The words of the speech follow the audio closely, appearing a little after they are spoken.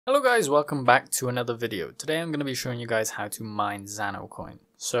Hello guys, welcome back to another video. Today I'm going to be showing you guys how to mine Zano coin.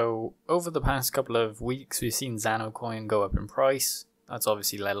 So over the past couple of weeks we've seen Zano coin go up in price. That's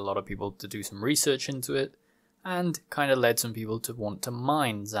obviously led a lot of people to do some research into it and kind of led some people to want to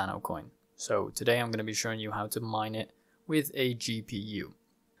mine Zano coin. So today I'm going to be showing you how to mine it with a GPU.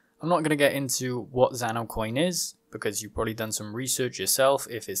 I'm not going to get into what Zano coin is because you've probably done some research yourself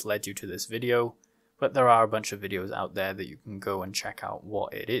if it's led you to this video. But there are a bunch of videos out there that you can go and check out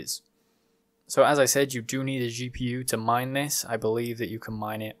what it is. So as I said, you do need a GPU to mine this. I believe that you can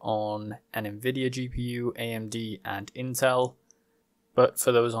mine it on an NVIDIA GPU, AMD and Intel. But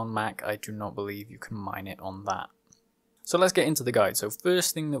for those on Mac, I do not believe you can mine it on that. So let's get into the guide. So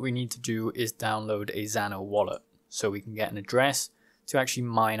first thing that we need to do is download a Zano wallet so we can get an address to actually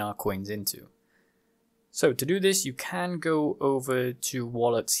mine our coins into. So to do this, you can go over to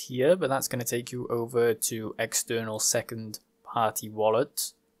wallets here, but that's going to take you over to external second-party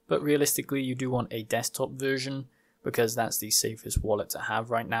wallets. But realistically, you do want a desktop version because that's the safest wallet to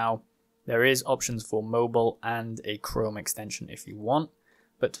have right now. There is options for mobile and a Chrome extension if you want,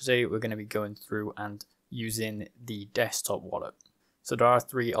 but today we're going to be going through and using the desktop wallet. So there are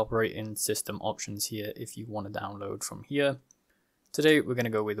 3 operating system options here if you want to download from here. Today we're going to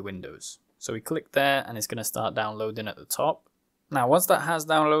go with Windows. So we click there and it's going to start downloading at the top. Now once that has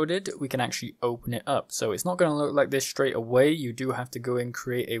downloaded, we can actually open it up. So it's not going to look like this straight away. You do have to go and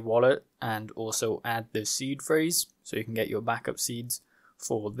create a wallet and also add the seed phrase so you can get your backup seeds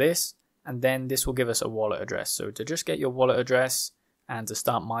for this. And then this will give us a wallet address. So to just get your wallet address and to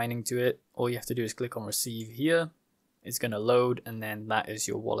start mining to it, all you have to do is click on receive here. It's going to load and then that is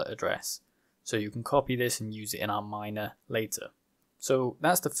your wallet address. So you can copy this and use it in our miner later. So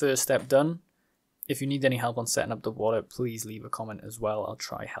that's the first step done. If you need any help on setting up the wallet, please leave a comment as well. I'll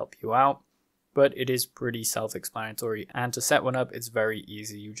try help you out. But it is pretty self-explanatory. And to set one up, it's very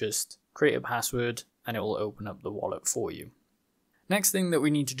easy. You just create a password and it will open up the wallet for you. Next thing that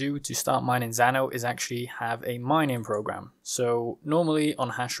we need to do to start mining Zano is actually have a mining program. So normally on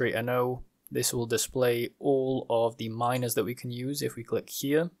Hashrate.no, this will display all of the miners that we can use if we click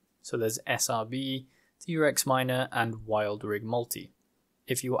here. So there's SRB, T-Rex Miner and WildRig Multi.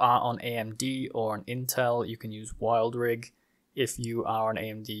 If you are on AMD or on Intel, you can use WildRig. If you are on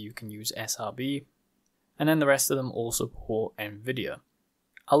AMD, you can use SRB. And then the rest of them all support NVIDIA.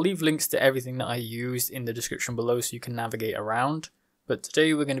 I'll leave links to everything that I used in the description below so you can navigate around. But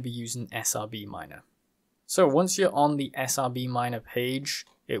today we're going to be using SRB Miner. So once you're on the SRB Miner page,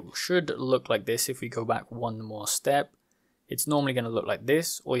 it should look like this if we go back one more step. It's normally going to look like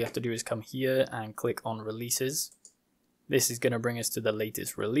this. All you have to do is come here and click on releases. This is going to bring us to the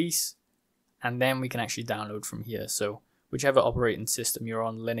latest release. And then we can actually download from here. So whichever operating system you're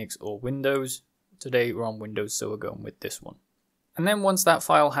on, Linux or Windows. Today we're on Windows, so we're going with this one. And then once that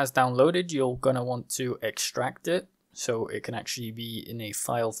file has downloaded, you're going to want to extract it. So it can actually be in a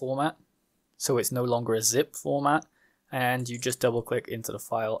file format. So it's no longer a zip format. And you just double click into the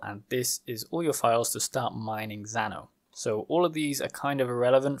file and this is all your files to start mining Zano. So all of these are kind of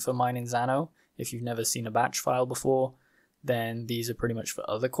irrelevant for mining Zano. If you've never seen a batch file before, then these are pretty much for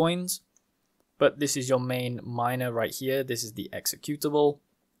other coins. But this is your main miner right here. This is the executable.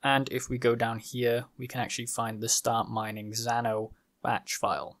 And if we go down here, we can actually find the start mining Zano batch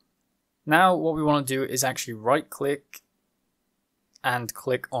file. Now what we want to do is actually right click and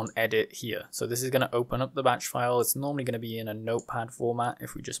click on edit here. So this is going to open up the batch file. It's normally going to be in a notepad format.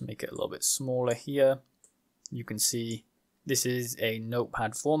 If we just make it a little bit smaller here, you can see this is a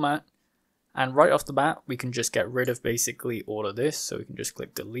notepad format. And right off the bat, we can just get rid of basically all of this. So we can just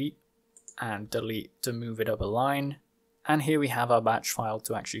click delete and delete to move it up a line. And here we have our batch file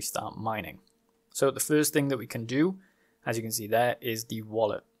to actually start mining. So the first thing that we can do, as you can see there, is the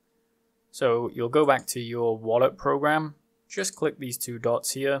wallet. So you'll go back to your wallet program, just click these 2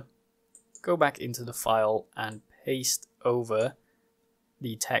 dots here, go back into the file and paste over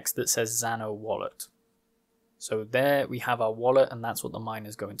the text that says Zano wallet. So there we have our wallet and that's what the miner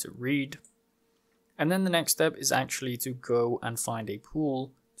is going to read. And then the next step is actually to go and find a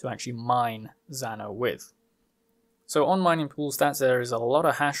pool to actually mine Zano with. So on mining pool stats, there is a lot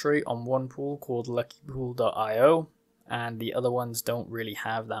of hash rate on one pool called luckypool.io, and the other ones don't really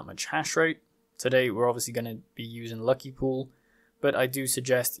have that much hash rate. Today we're obviously going to be using Lucky Pool, but I do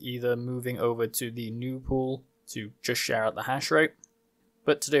suggest either moving over to the new pool to just share out the hash rate.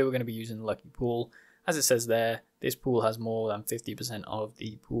 But today we're going to be using Lucky Pool. As it says there, this pool has more than 50% of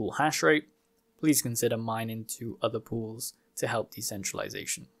the pool hash rate. Please consider mining to other pools to help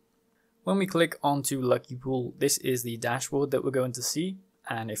decentralization. When we click onto Lucky Pool, this is the dashboard that we're going to see.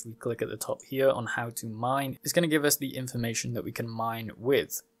 And if we click at the top here on how to mine, it's going to give us the information that we can mine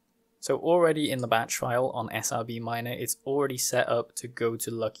with. So already in the batch file on SRB Miner, it's already set up to go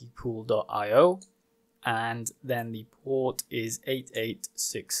to luckypool.io, and then the port is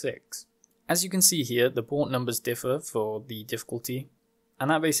 8866. As you can see here, the port numbers differ for the difficulty,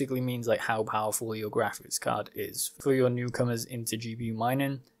 and that basically means like how powerful your graphics card is. For your newcomers into GPU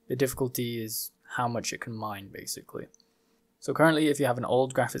mining, the difficulty is how much it can mine basically. So currently, if you have an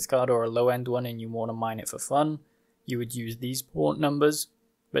old graphics card or a low-end one and you want to mine it for fun, you would use these port numbers.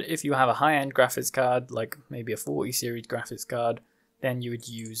 But if you have a high-end graphics card, like maybe a 40 series graphics card, then you would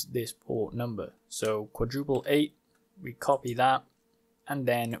use this port number. So quadruple 8, we copy that, and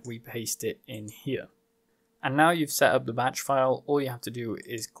then we paste it in here. And now you've set up the batch file, all you have to do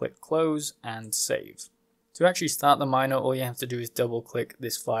is click close and save. To actually start the miner, all you have to do is double click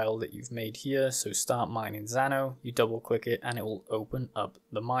this file that you've made here. So start mining Zano, you double click it and it will open up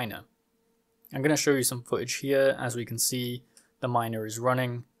the miner. I'm going to show you some footage here. As we can see, the miner is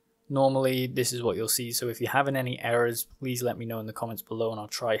running. Normally this is what you'll see. So if you're having any errors, please let me know in the comments below and I'll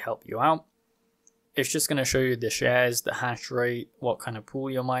try help you out. It's just going to show you the shares, the hash rate, what kind of pool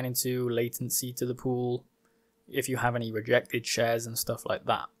you're mining to, latency to the pool, if you have any rejected shares and stuff like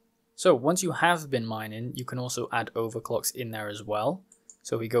that. So once you have been mining, you can also add overclocks in there as well.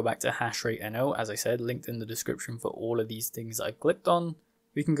 So we go back to hashrate.no, as I said, linked in the description for all of these things I clicked on.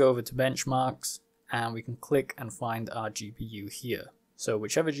 We can go over to benchmarks and we can click and find our GPU here. So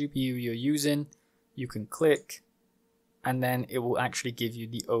whichever GPU you're using, you can click and then it will actually give you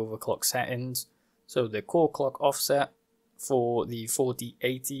the overclock settings. So the core clock offset for the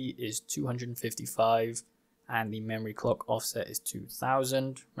 4080 is 255. And the memory clock offset is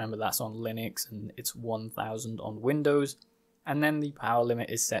 2000. Remember, that's on Linux and it's 1000 on Windows. And then the power limit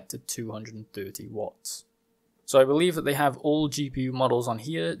is set to 230 watts. So I believe that they have all GPU models on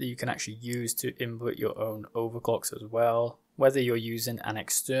here that you can actually use to input your own overclocks as well. Whether you're using an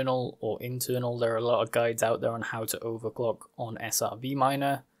external or internal, there are a lot of guides out there on how to overclock on SRB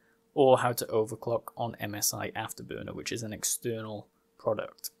Miner or how to overclock on MSI Afterburner, which is an external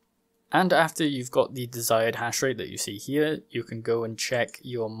product. And after you've got the desired hash rate that you see here, you can go and check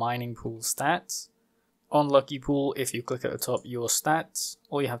your mining pool stats. On Lucky Pool, if you click at the top, your stats,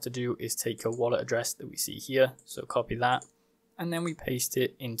 all you have to do is take your wallet address that we see here. So copy that, and then we paste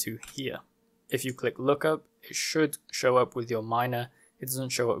it into here. If you click lookup, it should show up with your miner. It doesn't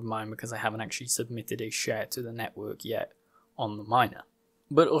show up with mine because I haven't actually submitted a share to the network yet on the miner.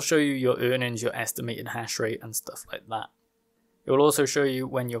 But it'll show you your earnings, your estimated hash rate, and stuff like that. It will also show you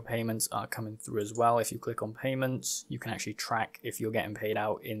when your payments are coming through as well. If you click on payments, you can actually track if you're getting paid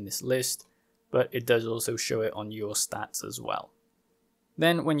out in this list, but it does also show it on your stats as well.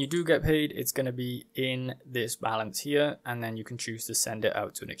 Then when you do get paid, it's going to be in this balance here, and then you can choose to send it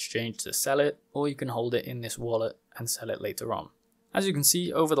out to an exchange to sell it, or you can hold it in this wallet and sell it later on. As you can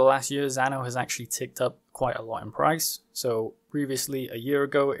see, over the last year, Zano has actually ticked up quite a lot in price. So previously, a year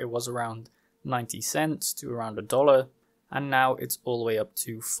ago, it was around 90 cents to around $1. And now it's all the way up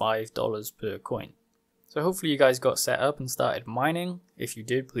to $5 per coin. So hopefully you guys got set up and started mining. If you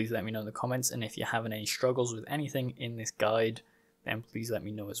did, please let me know in the comments. And if you're having any struggles with anything in this guide, then please let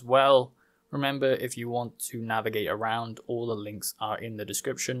me know as well. Remember, if you want to navigate around, all the links are in the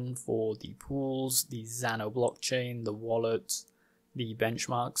description for the pools, the Zano blockchain, the wallets, the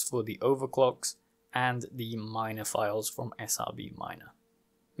benchmarks for the overclocks, and the miner files from SRB Miner.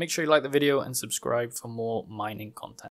 Make sure you like the video and subscribe for more mining content.